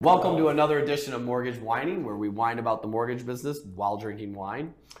Welcome to another edition of Mortgage Whining, where we whine about the mortgage business while drinking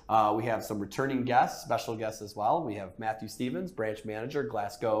wine. We have some returning guests, special guests as well. We have Matthew Stevens, branch manager,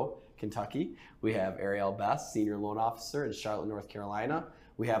 Glasgow, Kentucky. We have Ariel Best, senior loan officer in Charlotte, North Carolina.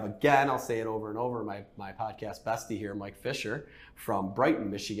 We have, again, I'll say it over and over, my podcast bestie here, Mike Fisher from Brighton,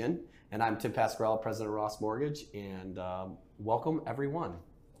 Michigan. And I'm Tim Pasquarello, president of Ross Mortgage. And welcome, everyone.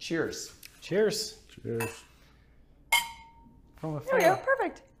 Cheers. Cheers. Cheers. From a There we go,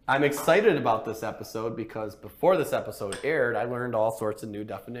 perfect. I'm excited about this episode because before this episode aired, I learned all sorts of new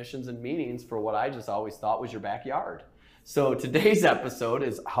definitions and meanings for what I just always thought was your backyard. So today's episode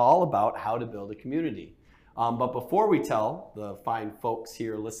is all about how to build a community. But before we tell the fine folks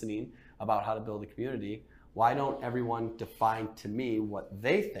here listening about how to build a community, why don't everyone define to me what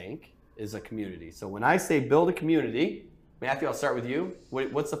they think is a community? So when I say build a community, Matthew, I'll start with you.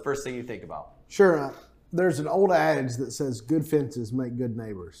 What's the first thing you think about? Sure. There's an old adage that says good fences make good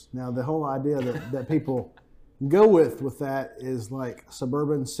neighbors. Now, the whole idea that people go with that is like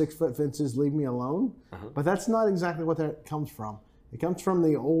suburban 6-foot fences, leave me alone. But that's not exactly what that comes from. It comes from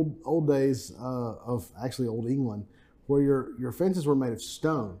the old days of actually old England, where your fences were made of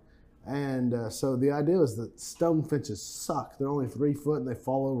stone. And so the idea is that stone fences suck. They're only 3 foot and they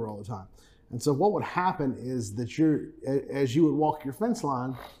fall over all the time. And so what would happen is that as you would walk your fence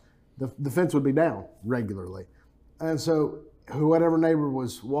line, the fence would be down regularly. And so whoever neighbor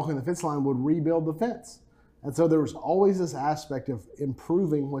was walking the fence line would rebuild the fence. And so there was always this aspect of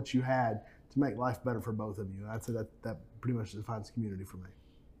improving what you had to make life better for both of you. I'd say that pretty much defines community for me.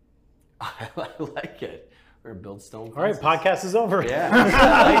 I like it. We're gonna build stone fences. All right, podcast is over. Yeah,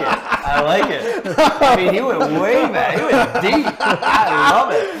 I like it. I mean, he went way back. He went deep.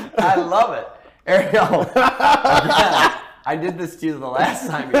 I love it. Ariel, again, I did this to you the last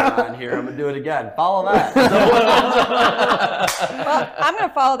time you were on here. I'm going to do it again. Follow that. Well, I'm going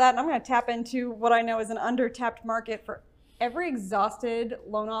to follow that, and I'm going to tap into what I know is an under-tapped market for every exhausted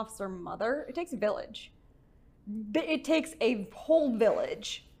loan officer mother. It takes a village. It takes a whole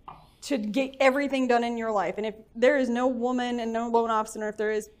village to get everything done in your life. And if there is no woman and no loan officer, or if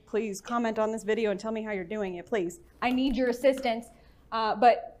there is, please comment on this video and tell me how you're doing it, please. I need your assistance.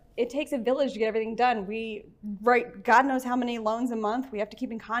 But it takes a village to get everything done. We write God knows how many loans a month. We have to keep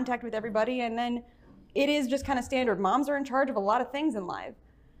in contact with everybody. And then it is just kind of standard. Moms are in charge of a lot of things in life.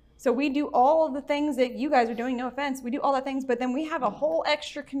 So we do all of the things that you guys are doing, no offense. We do all the things, but then we have a whole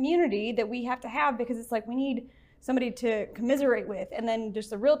extra community that we have to have because it's like we need somebody to commiserate with. And then just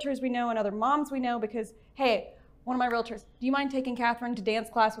the realtors we know and other moms we know because, hey, one of my realtors, do you mind taking Catherine to dance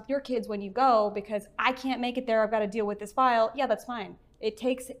class with your kids when you go? Because I can't make it there. I've got to deal with this file. Yeah, that's fine. It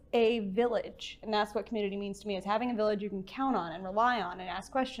takes a village, and that's what community means to me, is having a village you can count on and rely on and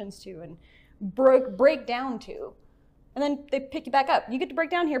ask questions to and break down to. And then they pick you back up. You get to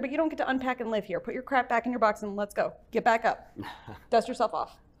break down here, but you don't get to unpack and live here. Put your crap back in your box and let's go. Get back up. Dust yourself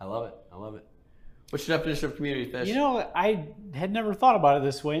off. I love it. I love it. What's your definition of community, Fish? You know, I had never thought about it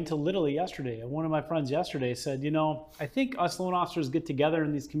this way until literally yesterday. One of my friends yesterday said, you know, I think us loan officers get together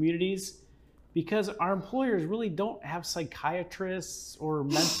in these communities because our employers really don't have psychiatrists or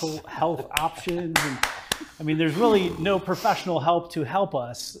mental health options. And, I mean, there's really no professional help to help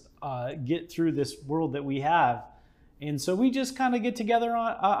us get through this world that we have. And so we just kind of get together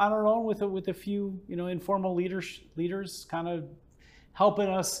on our own with a few, you know, informal leaders kind of helping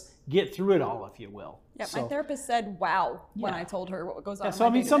us get through it all, if you will. Yeah, So, my therapist said, wow, when I told her what goes on. yeah, so I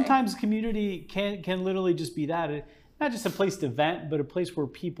mean, sometimes community can literally just be that. Not just a place to vent, but a place where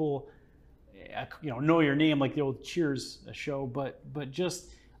people, you know your name, like the old Cheers show, but just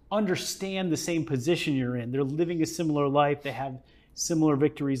understand the same position you're in. They're living a similar life. They have similar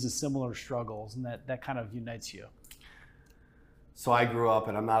victories and similar struggles, and that kind of unites you. So I grew up,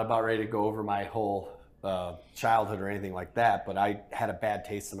 and I'm not about ready to go over my whole childhood or anything like that, but I had a bad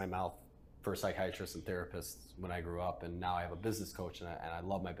taste in my mouth for psychiatrists and therapists when I grew up, and now I have a business coach, and I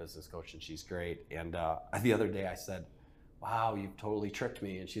love my business coach, and she's great. And the other day I said, wow, you've totally tricked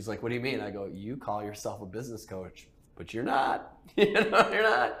me. And she's like, what do you mean? I go, you call yourself a business coach, but you're not. You know, you're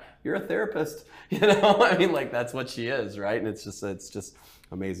not. You're a therapist. You know, I mean, like, that's what she is, right? And it's just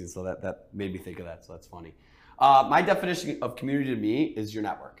amazing. So that made me think of that. So that's funny. My definition of community to me is your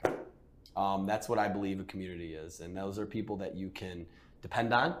network. That's what I believe a community is. And those are people that you can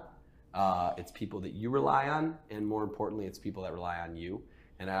depend on. It's people that you rely on. And more importantly, it's people that rely on you.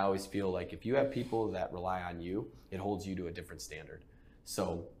 And I always feel like if you have people that rely on you, it holds you to a different standard.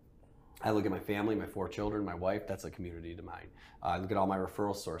 So I look at my family, my 4 children, my wife, that's a community to mine. I look at all my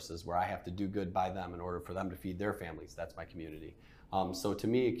referral sources where I have to do good by them in order for them to feed their families. That's my community. So to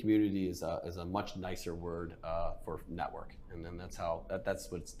me, a community is a much nicer word for network, and then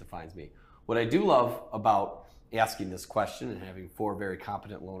that's what defines me. What I do love about asking this question and having 4 very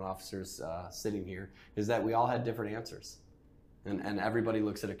competent loan officers sitting here is that we all had different answers, and everybody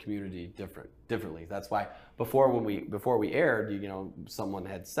looks at a community differently. That's why before we aired, someone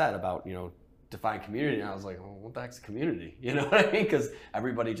had said about define community, and I was like, well, what the heck's a community? You know what I mean? Because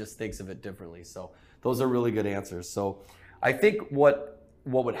everybody just thinks of it differently. So those are really good answers. So I think what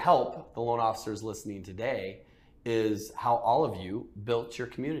would help the loan officers listening today is how all of you built your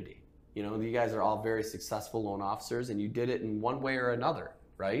community. You guys are all very successful loan officers, and you did it in one way or another,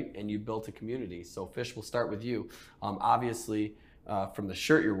 right? And you built a community. So Fish, we'll start with you. Obviously, from the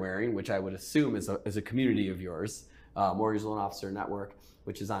shirt you're wearing, which I would assume is a community of yours, Mortgage Loan Officer Network,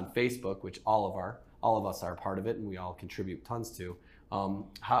 which is on Facebook, which all of us are a part of it, and we all contribute tons to.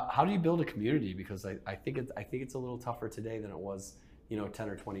 How do you build a community? Because I think it's a little tougher today than it was 10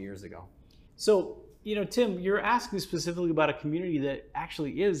 or 20 years ago. So Tim, you're asking specifically about a community that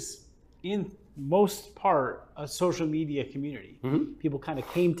actually is, in most part, a social media community. Mm-hmm. People kind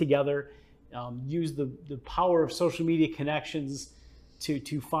of came together, used the power of social media connections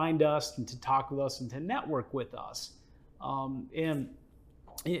to find us and to talk with us and to network with us. And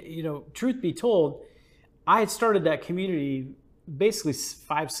truth be told, I had started that community basically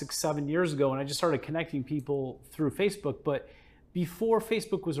 5, 6, 7 years ago, and I just started connecting people through Facebook. But before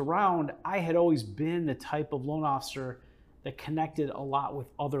Facebook was around, I had always been the type of loan officer that connected a lot with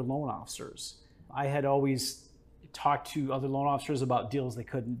other loan officers. I had always talked to other loan officers about deals they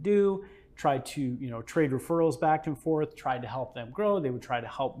couldn't do, tried to trade referrals back and forth, tried to help them grow. They would try to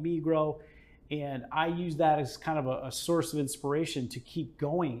help me grow. And I used that as kind of a source of inspiration to keep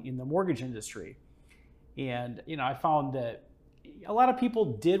going in the mortgage industry. And I found that a lot of people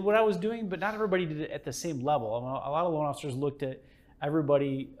did what I was doing, but not everybody did it at the same level. A lot of loan officers looked at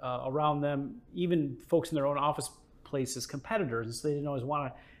everybody around them, even folks in their own office place, as competitors, and so they didn't always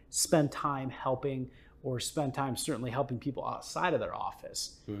want to spend time helping or spend time certainly helping people outside of their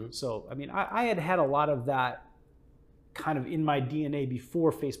office. Mm-hmm. So I had a lot of that kind of in my DNA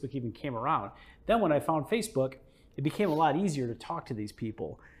before Facebook even came around. Then when I found Facebook, it became a lot easier to talk to these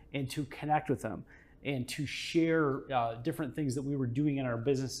people and to connect with them and to share different things that we were doing in our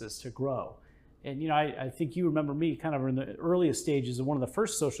businesses to grow. And I think you remember me kind of in the earliest stages of one of the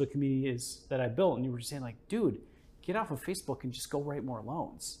first social communities that I built, and you were just saying like, dude, get off of Facebook and just go write more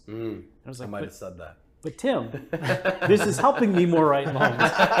loans. And I was like, I might have said that. But Tim, this is helping me more write loans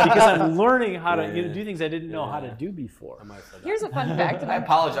because I'm learning how to do things I didn't know how to do before. I might have said that. Here's a fun fact. I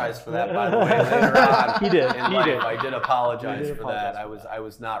apologize for that, by the way. Later on He did. I did apologize did for apologize that. for I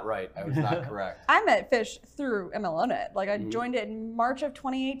was not right. I was not correct. I met Fish through MLOnet. Like I joined it in March of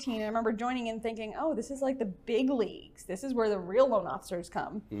 2018. I remember joining and thinking, oh, this is like the big leagues. This is where the real loan officers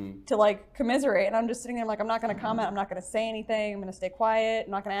come to like commiserate. And I'm just sitting there like, I'm not going to comment. I'm not going to say anything. I'm going to stay quiet.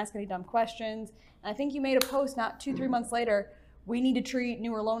 I'm not going to ask any dumb questions. And I think you made a post not 2-3 months later, we need to treat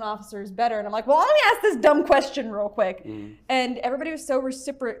newer loan officers better. And I'm like, well, let me ask this dumb question real quick. And everybody was so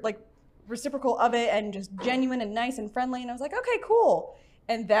reciprocal of it and just genuine and nice and friendly. And I was like, okay, cool.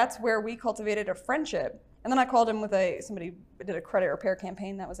 And that's where we cultivated a friendship. And then I called him with somebody did a credit repair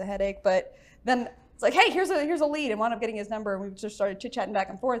campaign. That was a headache. But then it's like, hey, here's a lead, and wound up getting his number. And we just started chit-chatting back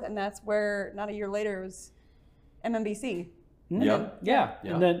and forth. And that's where, not a year later, it was MMBC. Yeah.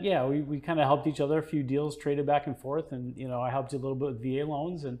 And then we kind of helped each other, a few deals, traded back and forth, and I helped you a little bit with VA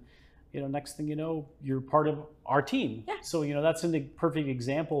loans, and next thing you know, you're part of our team. Yeah. So that's a perfect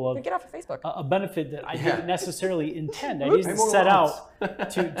example of Get off of Facebook. a benefit that I didn't necessarily intend. I didn't set out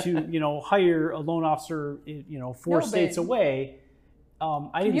to hire a loan officer 4 states away.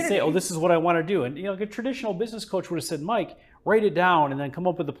 I didn't say, oh, this is what I want to do. And a traditional business coach would have said, Mike, write it down and then come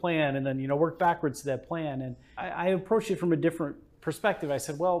up with a plan and then work backwards to that plan. And I approached it from a different perspective. I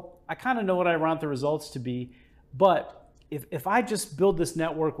said, well, I kind of know what I want the results to be, but if I just build this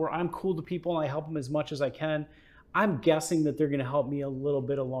network where I'm cool to people and I help them as much as I can, I'm guessing that they're going to help me a little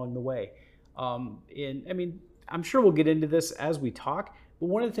bit along the way. And I mean, I'm sure we'll get into this as we talk, but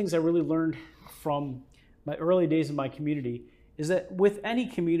one of the things I really learned from my early days in my community is that with any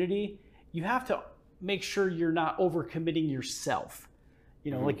community, you have to make sure you're not overcommitting yourself.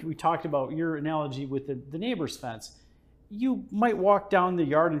 Like we talked about your analogy with the neighbor's fence. You might walk down the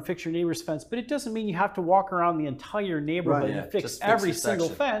yard and fix your neighbor's fence, but it doesn't mean you have to walk around the entire neighborhood and fix every single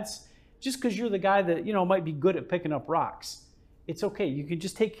fence just because you're the guy that might be good at picking up rocks. It's okay. You can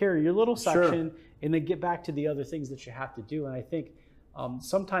just take care of your little section and then get back to the other things that you have to do. And I think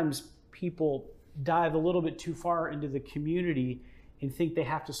sometimes people dive a little bit too far into the community and think they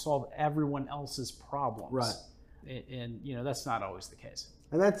have to solve everyone else's problems. Right. And that's not always the case.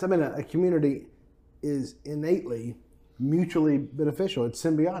 And that's, I mean, a community is innately mutually beneficial. It's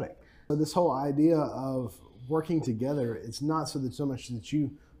symbiotic. So this whole idea of working together, it's not so much that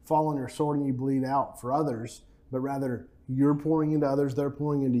you fall on your sword and you bleed out for others, but rather you're pouring into others, they're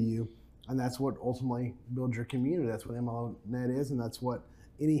pouring into you. And that's what ultimately builds your community. That's what MLONet is, and that's what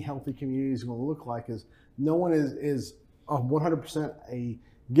any healthy community is going to look like. Is no one is 100% a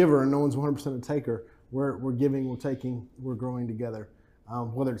giver and no one's 100% a taker. We're giving, we're taking, we're growing together.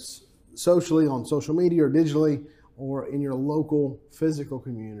 Whether it's socially, on social media or digitally, or in your local physical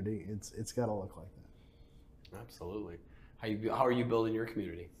community, it's got to look like that. Absolutely. How are you building your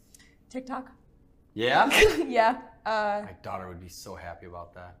community? TikTok. Yeah? Yeah. My daughter would be so happy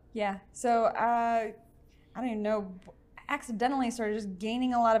about that. Yeah. So I don't even know. Accidentally started just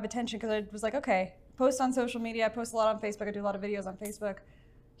gaining a lot of attention because I was like, okay, post on social media. I post a lot on Facebook. I do a lot of videos on Facebook.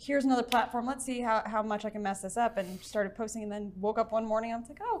 Here's another platform. Let's see how much I can mess this up. And started posting, and then woke up one morning. I was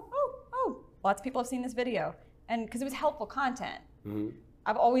like, oh, lots of people have seen this video. And because it was helpful content. Mm-hmm.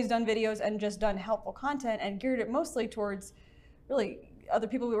 I've always done videos and just done helpful content and geared it mostly towards really other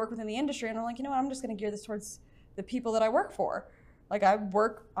people we work with in the industry. And I'm like, you know what, I'm just going to gear this towards the people that I work for. Like, I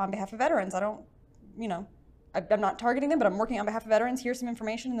work on behalf of veterans. I don't, I'm not targeting them, but I'm working on behalf of veterans. Here's some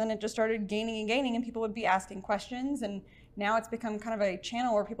information. And then it just started gaining, and people would be asking questions. And now it's become kind of a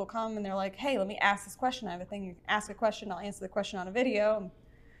channel where people come and they're like, hey, let me ask this question. I have a thing. You ask a question, I'll answer the question on a video. And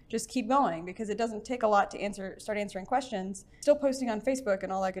just keep going, because it doesn't take a lot to start answering questions. Still posting on Facebook and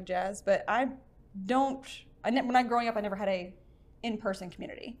all that good jazz, but when I growing up, I never had a in-person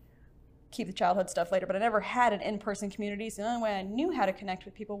community. Keep the childhood stuff later, but I never had an in-person community. So the only way I knew how to connect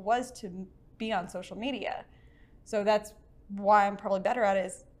with people was to be on social media. So that's why I'm probably better at it,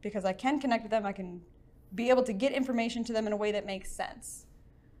 is because I can connect with them. I can be able to get information to them in a way that makes sense.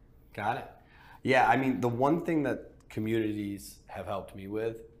 Got it. Yeah, I mean, the one thing that communities have helped me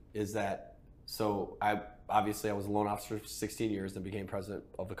with is that, so I was a loan officer for 16 years, then became president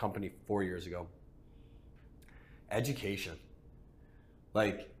of the company 4 years ago. Education.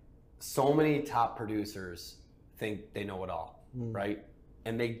 Like, so many top producers think they know it all, right?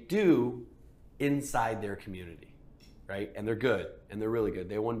 And they do inside their community, right? And they're good, and they're really good.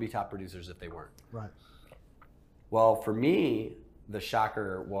 They wouldn't be top producers if they weren't. Right. Well, for me, the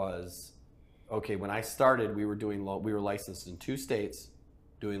shocker was, okay, when I started, we were licensed in 2 states,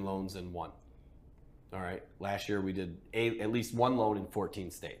 doing loans in 1. All right. Last year we did at least 1 loan in 14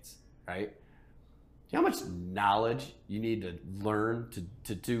 states, right? You know how much knowledge you need to learn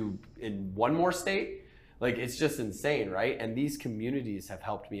to do in 1 more state? Like, it's just insane, right? And these communities have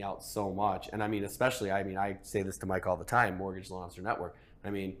helped me out so much. And I mean, especially, I say this to Mike all the time, Mortgage Loan Officer Network.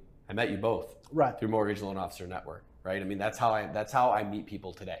 I mean, I met you both through Mortgage Loan Officer Network, right? I mean, that's how I meet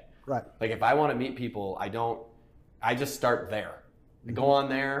people today. Right. Like, if I want to meet people, I just start there. I go on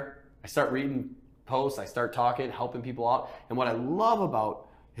there, I start reading posts, I start talking, helping people out. And what I love about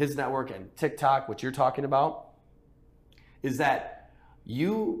his network and TikTok, what you're talking about, is that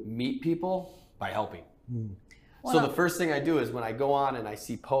you meet people by helping. So the first thing I do is when I go on and I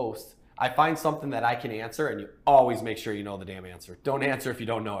see posts, I find something that I can answer, and you always make sure you know the damn answer. Don't answer if you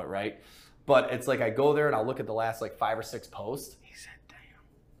don't know it, right? But it's like I go there and I'll look at the last 5 or 6 posts. He said, damn.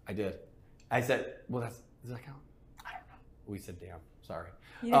 I did. I said, well, does that count? I don't know. We said, damn. Sorry.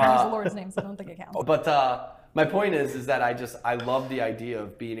 You didn't use the Lord's name, so I don't think it counts. But my point is that I love the idea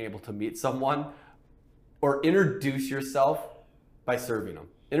of being able to meet someone or introduce yourself by serving them.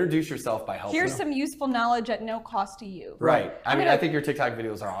 Introduce yourself by helping Here's them. some useful knowledge at no cost to you. Right. I think your TikTok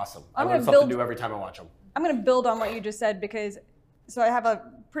videos are awesome. I learn something new every time I watch them. I'm going to build on what you just said, because I have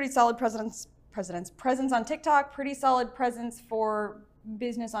a pretty solid presence on TikTok, pretty solid presence for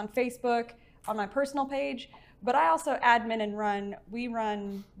business on Facebook, on my personal page. But I also admin and we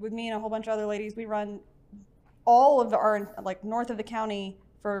run, with me and a whole bunch of other ladies, we run all of our, north of the county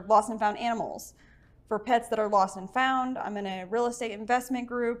for lost and found animals, for pets that are lost and found. I'm in a real estate investment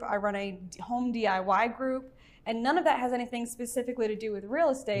group. I run a home DIY group. And none of that has anything specifically to do with real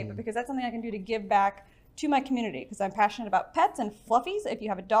estate, but because that's something I can do to give back to my community, because I'm passionate about pets and fluffies. If you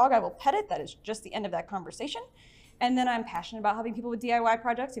have a dog, I will pet it. That is just the end of that conversation. And then I'm passionate about helping people with DIY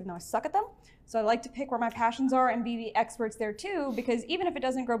projects, even though I suck at them. So I like to pick where my passions are and be the experts there too, because even if it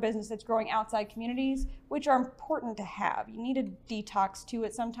doesn't grow business, it's growing outside communities, which are important to have. You need a detox to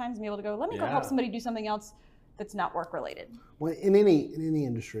it sometimes and be able to go, let me go help somebody do something else that's not work related. Well, in any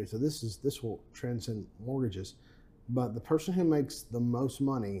industry, so this will transcend mortgages, but the person who makes the most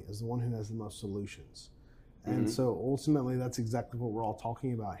money is the one who has the most solutions. And so ultimately, that's exactly what we're all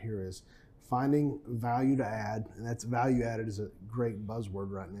talking about here, is finding value to add, and that's value added is a great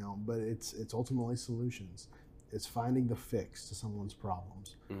buzzword right now, but it's ultimately solutions. It's finding the fix to someone's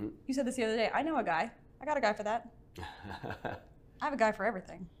problems. You said this the other day. I know a guy. I got a guy for that. I have a guy for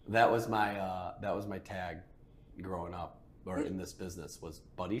everything. That was my tag growing up, or in this business, was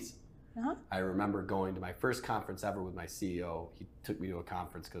buddies. I remember going to my first conference ever with my CEO. He took me to a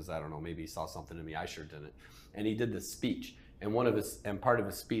conference because, I don't know, maybe he saw something in me. I sure didn't. And he did this speech. And part of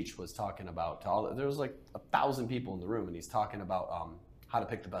his speech was talking about, there was like 1,000 people in the room, and he's talking about how to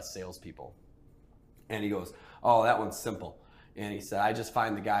pick the best salespeople. And he goes, oh, that one's simple. And he said, I just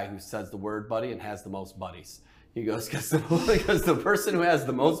find the guy who says the word buddy and has the most buddies. He goes, because the person who has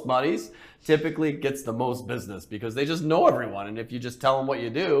the most buddies typically gets the most business, because they just know everyone. And if you just tell them what you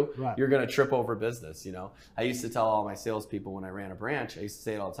do, you're going to trip over business. You know, I used to tell all my salespeople when I ran a branch, I used to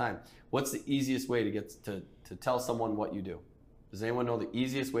say it all the time, what's the easiest way to get to tell someone what you do? Does anyone know the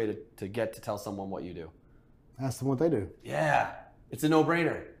easiest way to get to tell someone what you do? Ask them what they do. Yeah, it's a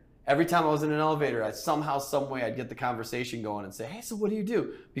no-brainer. Every time I was in an elevator, somehow, some way, I'd get the conversation going and say, hey, so what do you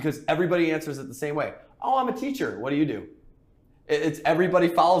do? Because everybody answers it the same way. Oh, I'm a teacher. What do you do? It's everybody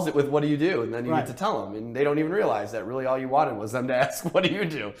follows it with what do you do? And then you get to tell them. And they don't even realize that really all you wanted was them to ask, what do you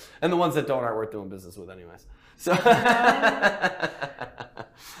do? And the ones that don't aren't worth doing business with anyways.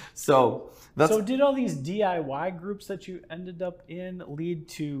 So did all these DIY groups that you ended up in lead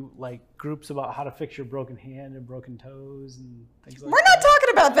to like groups about how to fix your broken hand and broken toes and things like that? We're not talking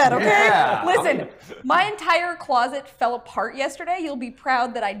about that, okay? Yeah. Listen, my entire closet fell apart yesterday. You'll be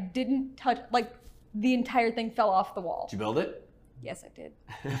proud that I didn't touch, like, the entire thing fell off the wall. Did you build it? Yes, I did.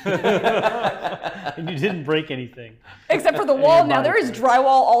 And you didn't break anything. Except for the wall. Now there is drywall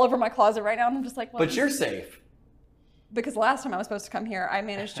all over my closet right now. And I'm just like, well, But you're safe. because last time I was supposed to come here, I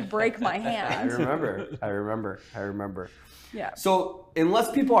managed to break my I hand. remember. Yeah. So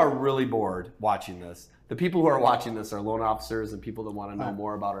unless people are really bored watching this, the people who are watching this are loan officers and people that want to know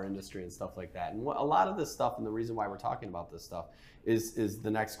more about our industry and stuff like that. And a lot of this stuff, and the reason why we're talking about this stuff, is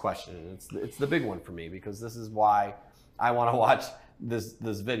the next question. And it's the big one for me, because this is why I want to watch this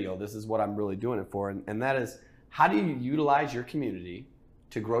video. This is what I'm really doing it for. And that is, how do you utilize your community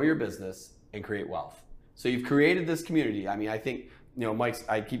to grow your business and create wealth? So you've created this community. I mean, I think,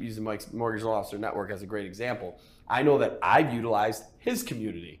 I keep using Mike's Mortgage Loan Officer Network as a great example. I know that I've utilized his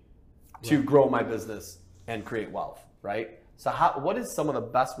community to grow my business and create wealth, right? So what is some of the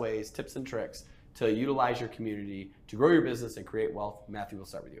best ways, tips and tricks to utilize your community to grow your business and create wealth? Matthew, we'll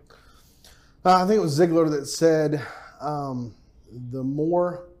start with you. I think it was Ziegler that said, the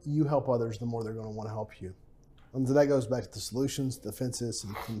more you help others, the more they're going to want to help you. And so that goes back to the solutions, the fences,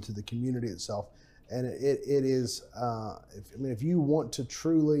 and to the community itself. And it is, if you want to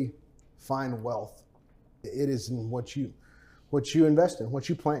truly find wealth, it is in what you invest in. What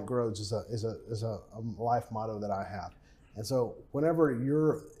you plant grows is a life motto that I have. And so whenever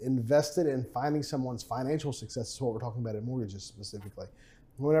you're invested in finding someone's financial success, is what we're talking about in mortgages specifically.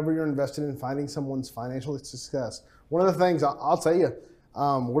 Whenever you're invested in finding someone's financial success, one of the things I'll tell you,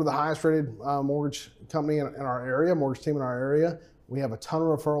 we're the highest rated mortgage company in our area, mortgage team in our area. We have a ton of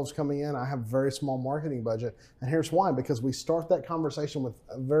referrals coming in. I have a very small marketing budget. And here's why, because we start that conversation with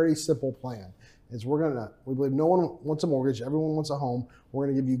a very simple plan. We believe no one wants a mortgage, everyone wants a home. We're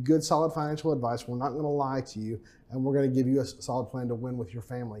gonna give you good, solid financial advice. We're not gonna lie to you, and we're gonna give you a solid plan to win with your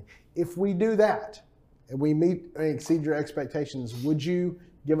family. If we do that, and we meet and exceed your expectations, would you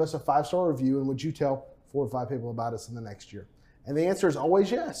give us a 5-star review, and would you tell 4 or 5 people about us in the next year? And the answer is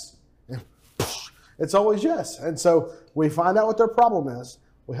always yes. It's always yes. And so we find out what their problem is.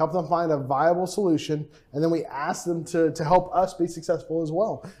 We help them find a viable solution, and then we ask them to help us be successful as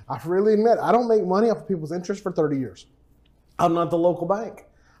well. I freely admit, I don't make money off of people's interest for 30 years. I'm not the local bank.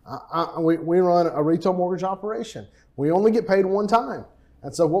 We run a retail mortgage operation. We only get paid one time.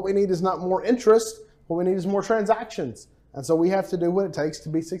 And so what we need is not more interest. What we need is more transactions. And so we have to do what it takes to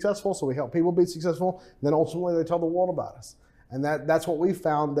be successful. So we help people be successful. And then ultimately they tell the world about us. And that's what we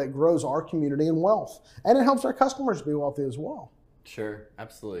found that grows our community and wealth. And it helps our customers be wealthy as well. Sure,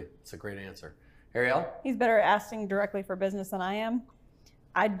 absolutely. It's a great answer. Ariel? He's better at asking directly for business than I am.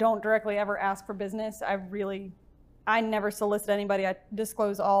 I don't directly ever ask for business. I never solicit anybody. I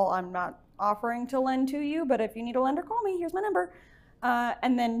disclose all. I'm not offering to lend to you, but if you need a lender, call me. Here's my number.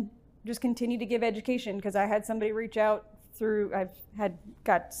 And then just continue to give education, because I had somebody reach out I've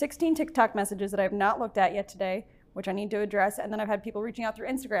got 16 TikTok messages that I have not looked at yet today, which I need to address. And then I've had people reaching out through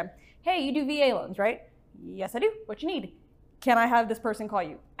Instagram. Hey, you do VA loans, right? Yes, I do. What you need? Can I have this person call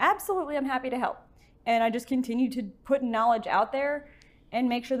you? Absolutely, I'm happy to help. And I just continue to put knowledge out there and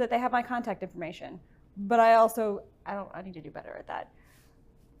make sure that they have my contact information. But I need to do better at that.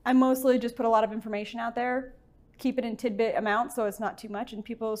 I mostly just put a lot of information out there. keep it in tidbit amounts so it's not too much, and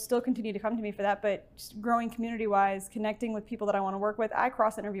people still continue to come to me for that. But just growing community-wise, connecting with people that I want to work with, I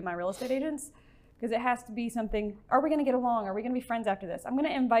cross-interview my real estate agents because it has to be something. Are we going to get along? Are we going to be friends after this? I'm going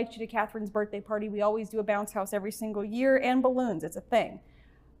to invite you to Catherine's birthday party. We always do a bounce house every single year, and balloons. It's a thing.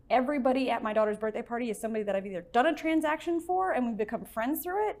 Everybody at my daughter's birthday party is somebody that I've either done a transaction for and we've become friends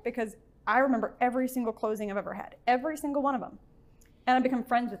through it, because I remember every single closing I've ever had, every single one of them, and I've become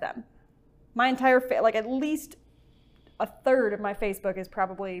friends with them. My entire like at least a third of my Facebook is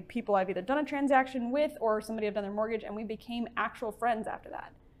probably people I've either done a transaction with or somebody I've done their mortgage, and we became actual friends after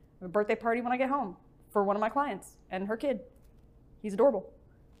that. I have a birthday party when I get home for one of my clients and her kid. He's adorable.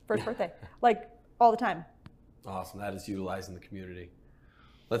 First birthday. Like all the time. Awesome. That is utilizing the community.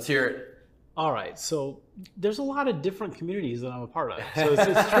 Let's hear it. All right, so there's a lot of different communities that I'm a part of, so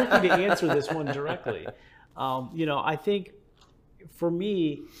it's tricky to answer this one directly. I think for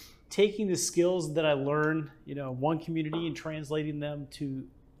me, taking the skills that I learned, one community and translating them to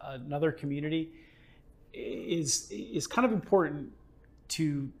another community is kind of important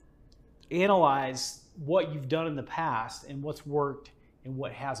to analyze what you've done in the past and what's worked and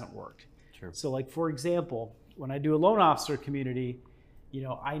what hasn't worked. Sure. So like, for example, when I do a loan officer community,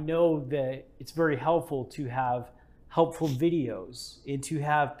 I know that it's very helpful to have helpful videos and to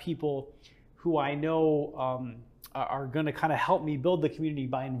have people who I know are going to kind of help me build the community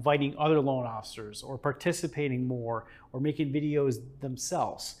by inviting other loan officers or participating more or making videos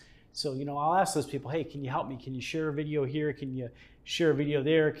themselves. So, I'll ask those people, hey, can you help me? Can you share a video here? Can you share a video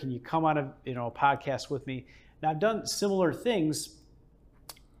there? Can you come on a podcast with me? Now, I've done similar things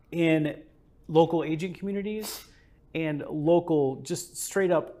in local agent communities and local, just straight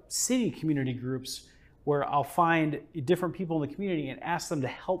up city community groups, where I'll find different people in the community and ask them to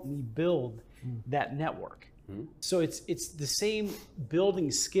help me build that network. Mm-hmm. So it's the same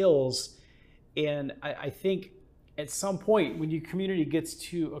building skills. And I think at some point when your community gets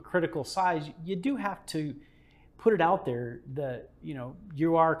to a critical size, you do have to put it out there that,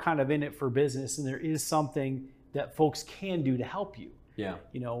 you are kind of in it for business and there is something that folks can do to help you. Yeah.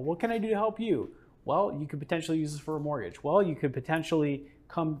 What can I do to help you? Well, you could potentially use this for a mortgage. Well, you could potentially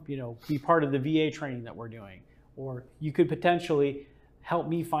come, be part of the VA training that we're doing. Or you could potentially help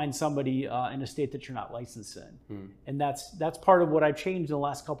me find somebody in a state that you're not licensed in. And that's part of what I've changed in the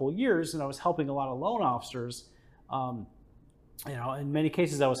last couple of years. And I was helping a lot of loan officers. In many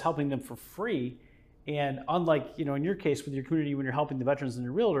cases, I was helping them for free. And unlike, in your case with your community, when you're helping the veterans and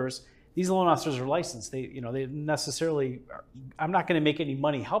your realtors, these loan officers are licensed. They necessarily, I'm not going to make any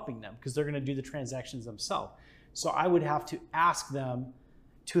money helping them because they're going to do the transactions themselves. So I would have to ask them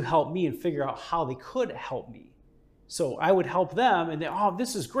to help me and figure out how they could help me. So I would help them and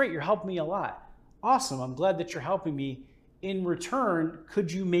this is great. You're helping me a lot. Awesome. I'm glad that you're helping me. In return,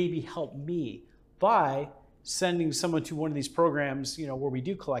 could you maybe help me by sending someone to one of these programs, where we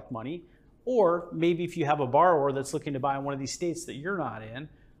do collect money? Or maybe if you have a borrower that's looking to buy in one of these states that you're not in,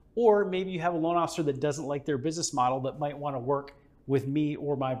 or maybe you have a loan officer that doesn't like their business model that might want to work with me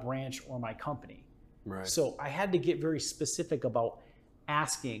or my branch or my company. Right. So I had to get very specific about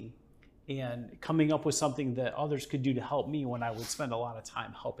asking and coming up with something that others could do to help me when I would spend a lot of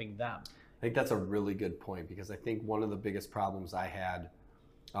time helping them. I think that's a really good point, because I think one of the biggest problems I had,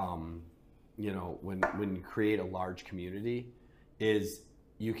 when you create a large community, is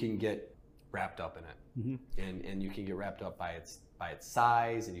you can get wrapped up in it. Mm-hmm. And you can get wrapped up by its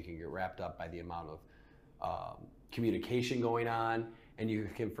size, and you can get wrapped up by the amount of communication going on, and you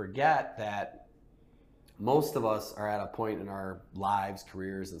can forget that most of us are at a point in our lives,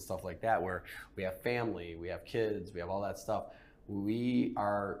 careers, and stuff like that where we have family, we have kids, we have all that stuff. We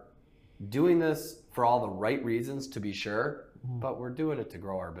are doing this for all the right reasons, to be sure, but we're doing it to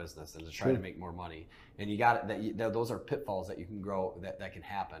grow our business and to try to make more money. And those are pitfalls that you can grow, that can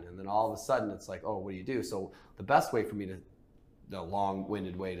happen. And then all of a sudden it's like, oh, what do you do? So the best way for me the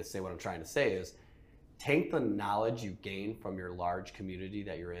long-winded way to say what I'm trying to say is, take the knowledge you gain from your large community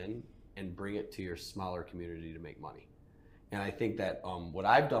that you're in and bring it to your smaller community to make money. And I think that what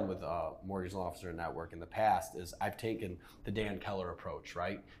I've done with Mortgage Loan Officer Network in the past is I've taken the Dan Keller approach,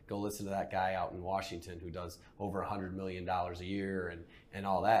 right? Go listen to that guy out in Washington who does over $100 million a year and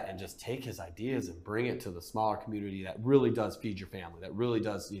all that, and just take his ideas and bring it to the smaller community that really does feed your family, that really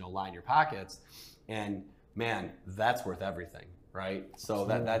does, line your pockets. And man, that's worth everything, right? So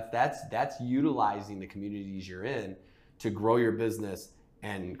that's utilizing the communities you're in to grow your business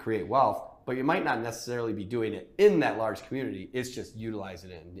and create wealth. But you might not necessarily be doing it in that large community. It's just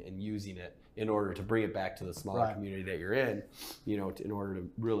utilizing it and using it in order to bring it back to the smaller community that you're in, in order to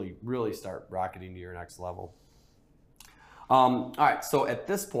really, really start rocketing to your next level. All right, so at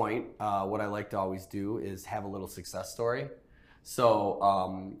this point, what I like to always do is have a little success story.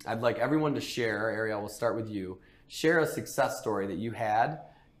 So I'd like everyone to share. Ariel, we'll start with you. Share a success story that you had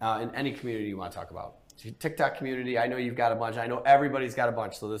in any community you want to talk about. TikTok community, I know you've got a bunch. I know everybody's got a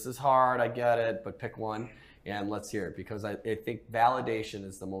bunch, so this is hard. I get it, but pick one and let's hear it, because I think validation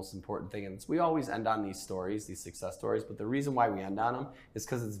is the most important thing. And we always end on these stories, these success stories, but the reason why we end on them is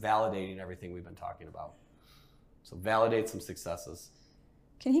because it's validating everything we've been talking about. So validate some successes.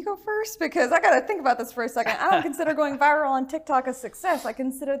 Can he go first? Because I got to think about this for a second. I don't consider going viral on TikTok a success. I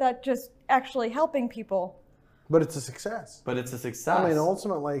consider that just actually helping people. But it's a success. But it's a success. I mean,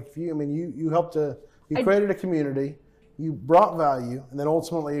 ultimately, if you helped you created a community, you brought value, and then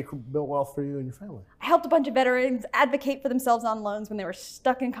ultimately it built wealth for you and your family. I helped a bunch of veterans advocate for themselves on loans when they were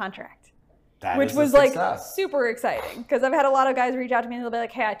stuck in contract. That which is was a like success. super exciting, because I've had a lot of guys reach out to me and they'll be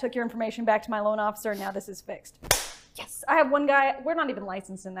like, hey, I took your information back to my loan officer and now this is fixed. Yes. I have one guy, we're not even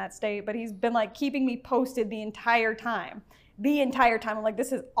licensed in that state, but he's been like keeping me posted the entire time. I'm like,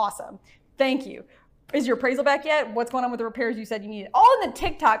 this is awesome. Thank you. Is your appraisal back yet? What's going on with the repairs you said you needed? All in the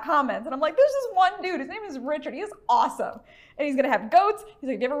TikTok comments. And I'm like, there's this one dude, his name is Richard. He is awesome. And he's gonna have goats. He's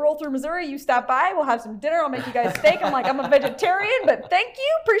like, if you ever roll through Missouri, you stop by, we'll have some dinner, I'll make you guys steak. I'm like, I'm a vegetarian, but thank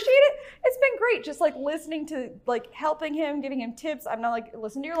you, appreciate it. It's been great, just like listening to, like helping him, giving him tips. I'm not like,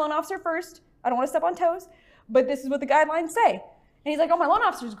 listen to your loan officer first. I don't wanna step on toes, but this is what the guidelines say. And he's like, oh, my loan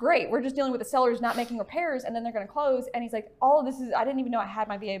officer's great. We're just dealing with the sellers not making repairs and then they're gonna close. And he's like, all of this is, I didn't even know I had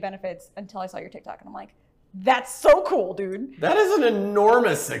my VA benefits until I saw your TikTok. And I'm like, that's so cool, dude. That is an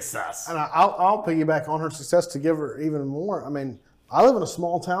enormous success. And I'll piggyback on her success to give her even more. I mean, I live in a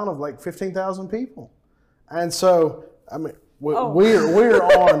small town of like 15,000 people. And so, I mean, we're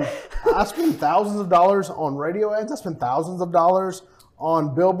on, I spend thousands of dollars on radio ads. I spend thousands of dollars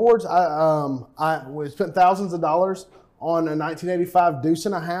on billboards. We spent thousands of dollars on a 1985 Deuce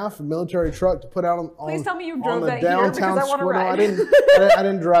and a Half, a military truck to put out on Please tell me you drove the that here, because I want to square. No, ride. I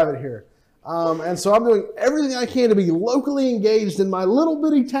didn't drive it here. And so I'm doing everything I can to be locally engaged in my little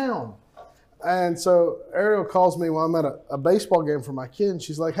bitty town. And so Ariel calls me while I'm at a baseball game for my kid, and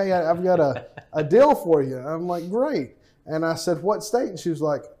she's like, hey, I've got a deal for you. I'm like, great. And I said, what state? And she was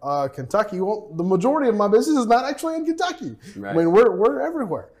like, Kentucky. Well, the majority of my business is not actually in Kentucky. Right. I mean, we're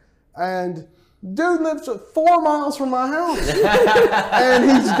everywhere. And dude lives 4 miles from my house. And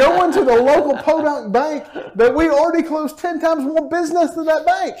he's going to the local Podunk bank that we already closed 10 times more business than that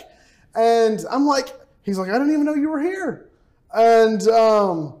bank. And I'm like, he's like, I didn't even know you were here. And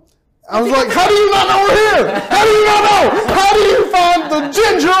I was like, how do you not know we're here? How do you not know? How do you find the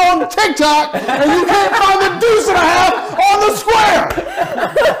ginger on TikTok and you can't find the Deuce and a Half on the square?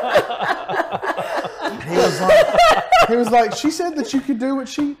 He was like, she said that you could do what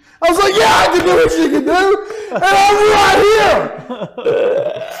she... I was like, yeah, I can do what she can do. And I'm right here.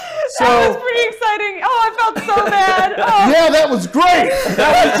 So, that was pretty exciting. Oh, I felt so bad. Oh. Yeah, that was great.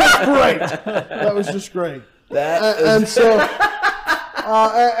 That was just great. That was just great. And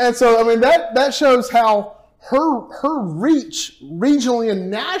so, I mean, that shows how her reach regionally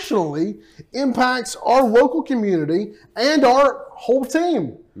and nationally impacts our local community and our whole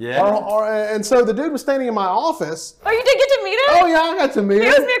team. Yeah. And so the dude was standing in my office. Oh, you did get to meet him? Oh, yeah, I got to meet He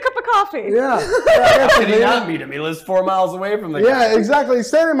him. owes me a cup of coffee. Yeah. I got to Did meet he him. not meet him? He lives 4 miles away from the guy. Yeah, exactly. He's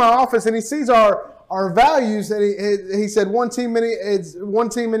standing in my office and he sees our values, and he said one team, many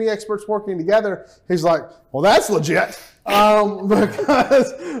experts working together. He's like, well, that's legit,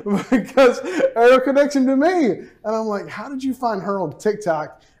 because Ariel connects him to me, and I'm like, how did you find her on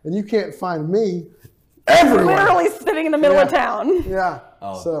TikTok and you can't find me everywhere? Literally sitting in the middle of town. Yeah.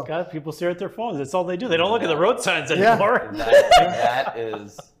 Oh. So God, people stare at their phones. That's all they do. They don't look at the road signs anymore. That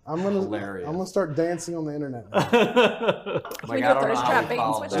is hilarious. I'm gonna start dancing on the internet. We go thirst trap bait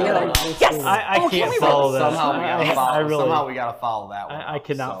and switch together. Yes. I can't follow that. Somehow we gotta follow. really- Somehow we gotta follow that one. I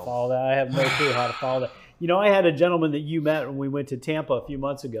cannot follow that. I have no clue how to follow that. You know, I had a gentleman that you met when we went to Tampa a few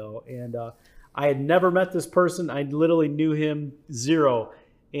months ago, and I had never met this person. I literally knew him zero.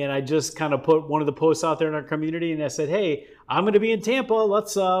 And I just kind of put one of the posts out there in our community, and I said, hey, I'm going to be in Tampa.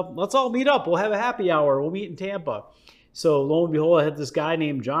 Let's all meet up. We'll have a happy hour. We'll meet in Tampa. So lo and behold, I had this guy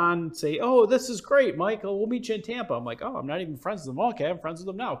named John say, oh, this is great, Michael. We'll meet you in Tampa. I'm like, oh, I'm not even friends with them. Okay, I'm friends with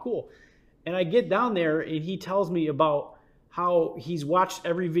them now. Cool. And I get down there, and he tells me about how he's watched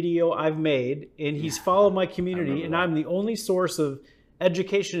every video I've made, and he's followed my community, and I'm the only source of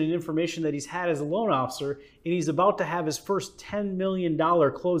education and information that he's had as a loan officer, and he's about to have his first $10 million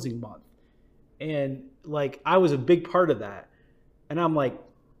closing month. And like, I was a big part of that. And I'm like,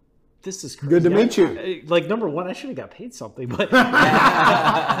 this is crazy. Good to meet you. Like, number one, I should have got paid something, but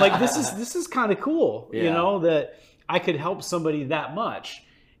like, this is kind of cool, you know, that I could help somebody that much.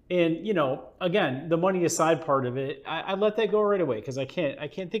 And, you know, again, the money aside part of it, I let that go right away because I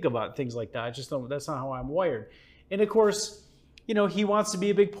can't think about things like that. I just don't, that's not how I'm wired. And of course, you know, he wants to be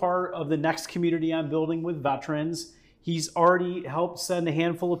a big part of the next community I'm building with veterans. He's already helped send a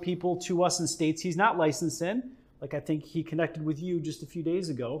handful of people to us in states he's not licensed in. Like I think he connected with you just a few days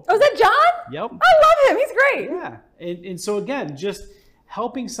ago. Oh, is that John? Yep. I love him. He's great. Yeah. And so again, just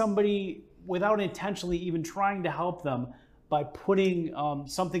helping somebody without intentionally even trying to help them by putting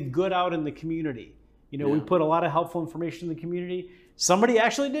something good out in the community. You know, we put a lot of helpful information in the community. Somebody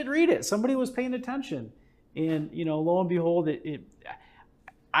actually did read it. Somebody was paying attention. And, you know, lo and behold,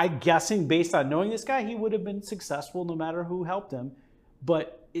 I'm guessing based on knowing this guy, he would have been successful no matter who helped him.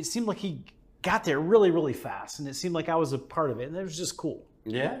 But it seemed like he got there really, really fast. And it seemed like I was a part of it. And it was just cool.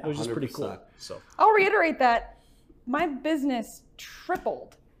 Yeah, it was just 100%. pretty cool. So I'll reiterate that my business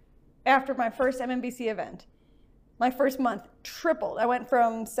tripled after my first MMBC event. My first month tripled. I went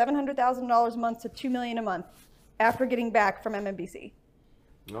from $700,000 a month to $2 million a month after getting back from MMBC.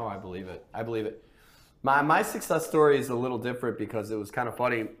 No, I believe it. I believe it. My success story is a little different because it was kind of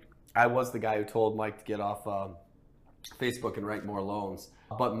funny. I was the guy who told Mike to get off Facebook and write more loans.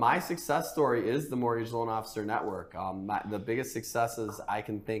 But my success story is the Mortgage Loan Officer Network. The biggest successes I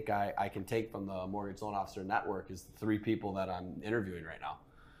can think I can take from the Mortgage Loan Officer Network is the 3 people that I'm interviewing right now.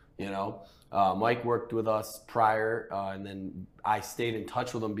 You know, Mike worked with us prior, and then I stayed in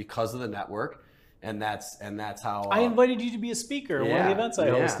touch with him because of the network, and that's how I invited you to be a speaker at one of the events I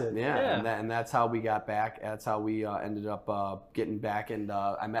hosted. And that's how we got back. That's how we ended up getting back, and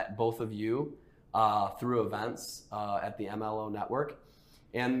I met both of you through events at the MLO network,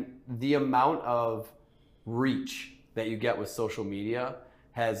 and the amount of reach that you get with social media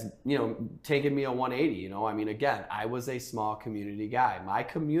has, you know, taken me a 180. You know, I mean, again, I was a small community guy. My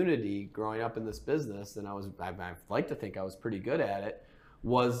community growing up in this business, and I like to think I was pretty good at it,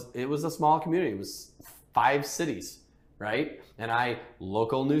 was a small community. It was 5 cities, right? And I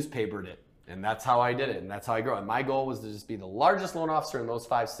local newspapered it. And that's how I did it. And that's how I grew. And my goal was to just be the largest loan officer in those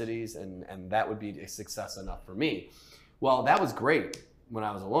 5 cities. And that would be a success enough for me. Well, that was great when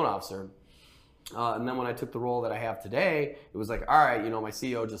I was a loan officer. And then when I took the role that I have today, it was like, all right, you know, my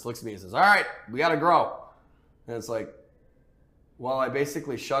CEO just looks at me and says, all right, we got to grow. And it's like, well, I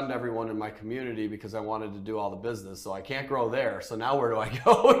basically shunned everyone in my community because I wanted to do all the business. So I can't grow there. So now where do I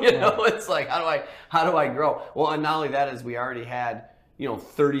go? You know, it's like, how do I grow? Well, and not only that is we already had, you know,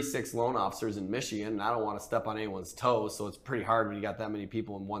 36 loan officers in Michigan, and I don't want to step on anyone's toes. So it's pretty hard when you got that many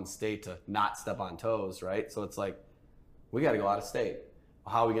people in one state to not step on toes, right? So it's like, we got to go out of state.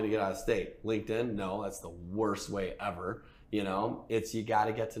 How are we going to get out of state? LinkedIn? No, that's the worst way ever. You know, it's, you got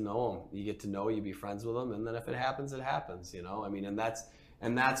to get to know them. You get to know, you be friends with them. And then if it happens, it happens, you know, I mean, and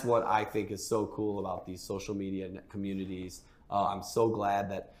that's what I think is so cool about these social media communities. I'm so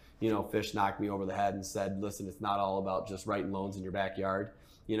glad that, you know, Fish knocked me over the head and said, listen, it's not all about just writing loans in your backyard,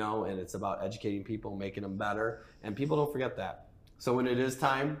 you know, and it's about educating people, making them better. And people don't forget that. So when it is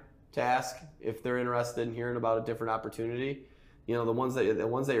time to ask if they're interested in hearing about a different opportunity, you know, the ones that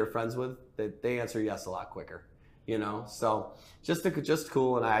you're friends with, they answer yes a lot quicker, you know. So just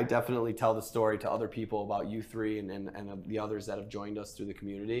cool, and I definitely tell the story to other people about you 3 and the others that have joined us through the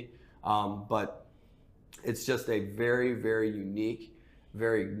community. But it's just a very, very unique,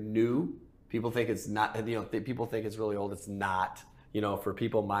 very new. People think it's not, you know, people think it's really old. It's not. You know, for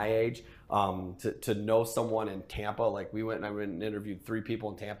people my age, to know someone in Tampa, like I went and interviewed 3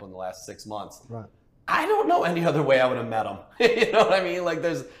 people in Tampa in the last 6 months. Right. I don't know any other way I would have met them. You know what I mean? Like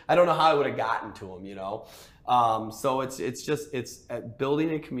I don't know how I would have gotten to them, you know? So it's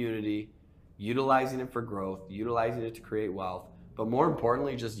building a community, utilizing it for growth, utilizing it to create wealth, but more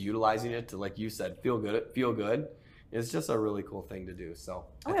importantly, just utilizing it to, like you said, feel good. It's just a really cool thing to do. So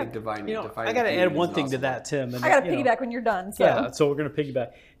I think defining. You know, I got to add one thing to that, Tim. And, I got to piggyback when you're done. So. Yeah, so we're going to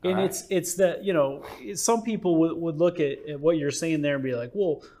piggyback. And it's that, you know, some people would look at what you're saying there and be like,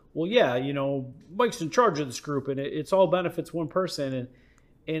 well, yeah, you know, Mike's in charge of this group and it's all benefits one person.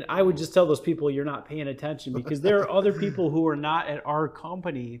 And I would just tell those people you're not paying attention, because there are other people who are not at our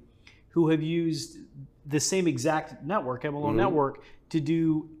company who have used the same exact network, MLO network, to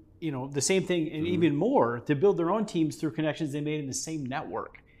do, you know, the same thing and even more, to build their own teams through connections they made in the same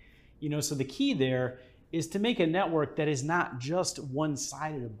network. You know, so the key there is to make a network that is not just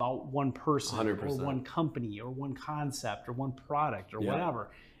one-sided about one person 100%. Or one company or one concept or one product or whatever.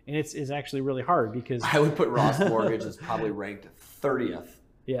 And it's actually really hard, because I would put Ross Mortgage as probably ranked 30th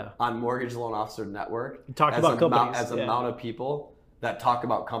yeah, on Mortgage Loan Officer Network. Talk about companies. As amount of people that talk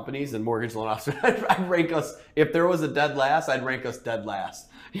about companies and mortgage loan officers, I'd rank us, if there was a dead last, I'd rank us dead last.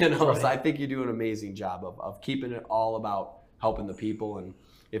 You know, Right. So I think you do an amazing job of keeping it all about helping the people. And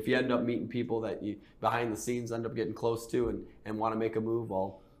if you end up meeting people that you behind the scenes end up getting close to and want to make a move,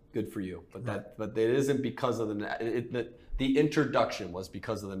 well, good for you. But it isn't because of the introduction was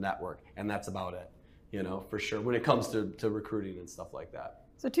because of the network, and that's about it. You know, for sure, when it comes to recruiting and stuff like that.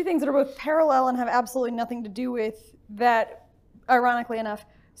 So two things that are both parallel and have absolutely nothing to do with that, ironically enough.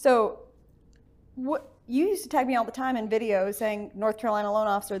 So what you used to tag me all the time in videos saying North Carolina loan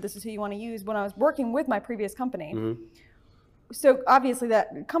officer, this is who you want to use, when I was working with my previous company. Mm-hmm. So obviously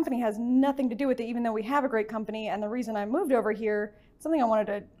that company has nothing to do with it, even though we have a great company. And the reason I moved over here, something I wanted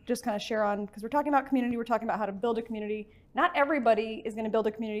to just kind of share on, because we're talking about community, we're talking about how to build a community. Not everybody is going to build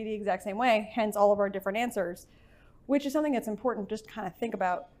a community the exact same way, hence all of our different answers, which is something that's important just to kind of think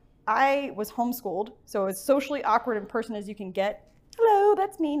about. I was homeschooled, so as socially awkward in person as you can get. Hello,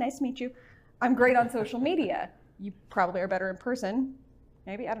 that's me, nice to meet you. I'm great on social media. You probably are better in person.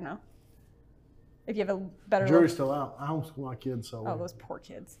 Maybe, I don't know. If you have a better Jury's still out. I homeschool my kids, so Oh, those poor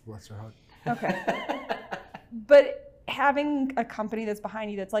kids. bless their heart. Okay. But having a company that's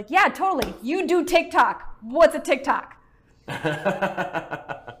behind you that's like, yeah, totally, you do TikTok. What's a TikTok?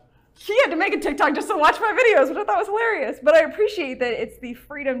 He had to make a TikTok just to watch my videos, which I thought was hilarious. But I appreciate that it's the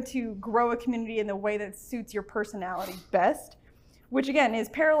freedom to grow a community in the way that suits your personality best, which again is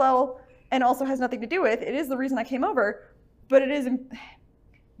parallel and also has nothing to do with. It is the reason I came over, but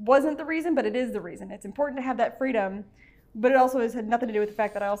wasn't the reason, but it is the reason. It's important to have that freedom, but it also has had nothing to do with the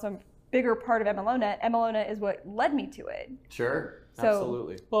fact that I also am a bigger part of MLOnet. MLOnet is what led me to it. Sure, So-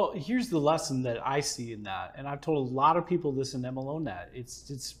 absolutely. Well, here's the lesson that I see in that, and I've told a lot of people this in MLOnet.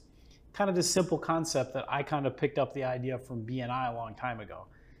 It's kind of this simple concept that I kind of picked up the idea from BNI a long time ago.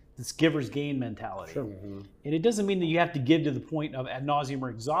 This giver's gain mentality. Sure. And it doesn't mean that you have to give to the point of ad nauseum or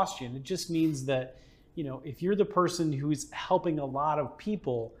exhaustion. It just means that, you know, if you're the person who's helping a lot of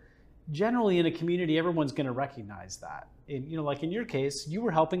people, generally in a community, everyone's going to recognize that. And, you know, like in your case, you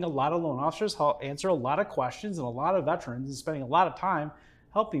were helping a lot of loan officers answer a lot of questions and a lot of veterans and spending a lot of time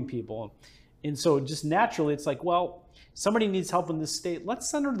helping people. And so just naturally, it's like, well, somebody needs help in this state. Let's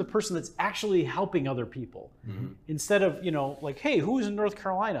send her to the person that's actually helping other people. Instead of, you know, like, hey, who's in North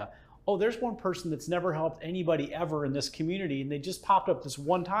Carolina? Oh, there's one person that's never helped anybody ever in this community, and they just popped up this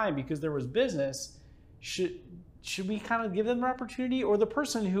one time because there was business. Should we kind of give them an opportunity? Or the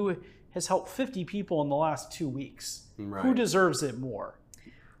person who has helped 50 people in the last 2 weeks? Right. Who deserves it more?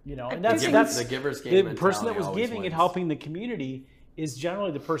 You know, and I that's think that's the giver's gain the person that mentality was always giving and wins. helping the community is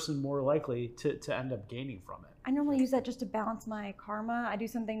generally the person more likely to end up gaining from it. I normally use that just to balance my karma. I do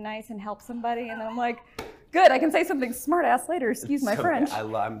something nice and help somebody, and then I'm like, good, I can say something smart ass later, excuse my So, French. I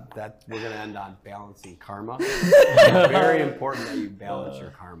love that. We're going to end on balancing karma. Very important that you balance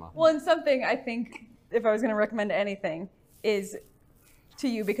your karma. Well, and something I think, if I was going to recommend anything, is to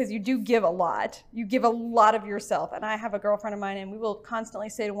you, because you do give a lot. You give a lot of yourself. And I have a girlfriend of mine, and we will constantly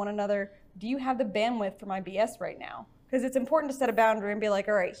say to one another, do you have the bandwidth for my BS right now? Because it's important to set a boundary and be like,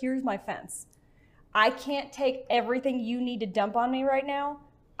 all right, here's my fence. I can't take everything you need to dump on me right now.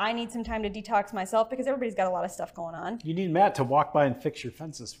 I need some time to detox myself because everybody's got a lot of stuff going on. You need Matt to walk by and fix your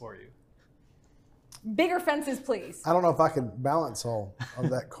fences for you. Bigger fences, please. I don't know if I could balance all of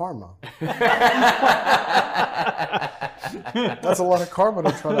that karma. That's a lot of karma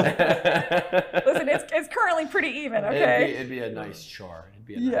to try to. Listen, it's currently pretty even, okay? It'd be a nice chore. It'd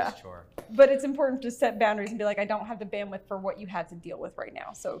be a Yeah. nice chore. But it's important to set boundaries and be like, I don't have the bandwidth for what you have to deal with right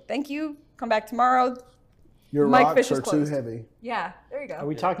now. So thank you. Come back tomorrow. Your Mike rocks Fish is are too closed. heavy. Yeah, there you Are go.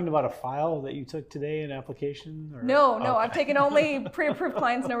 we talking about a file that you took today, an application? Or? No, Oh. I've taken only pre-approved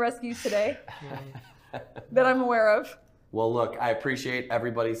clients, no rescues today that I'm aware of. Well, look, I appreciate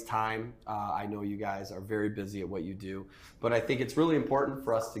everybody's time. I know you guys are very busy at what you do, but I think it's really important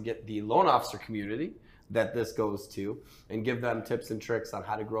for us to get the loan officer community that this goes to and give them tips and tricks on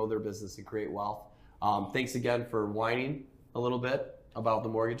how to grow their business and create wealth. Thanks again for whining a little bit about the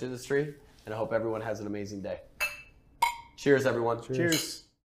mortgage industry, and I hope everyone has an amazing day. Cheers, everyone. Cheers.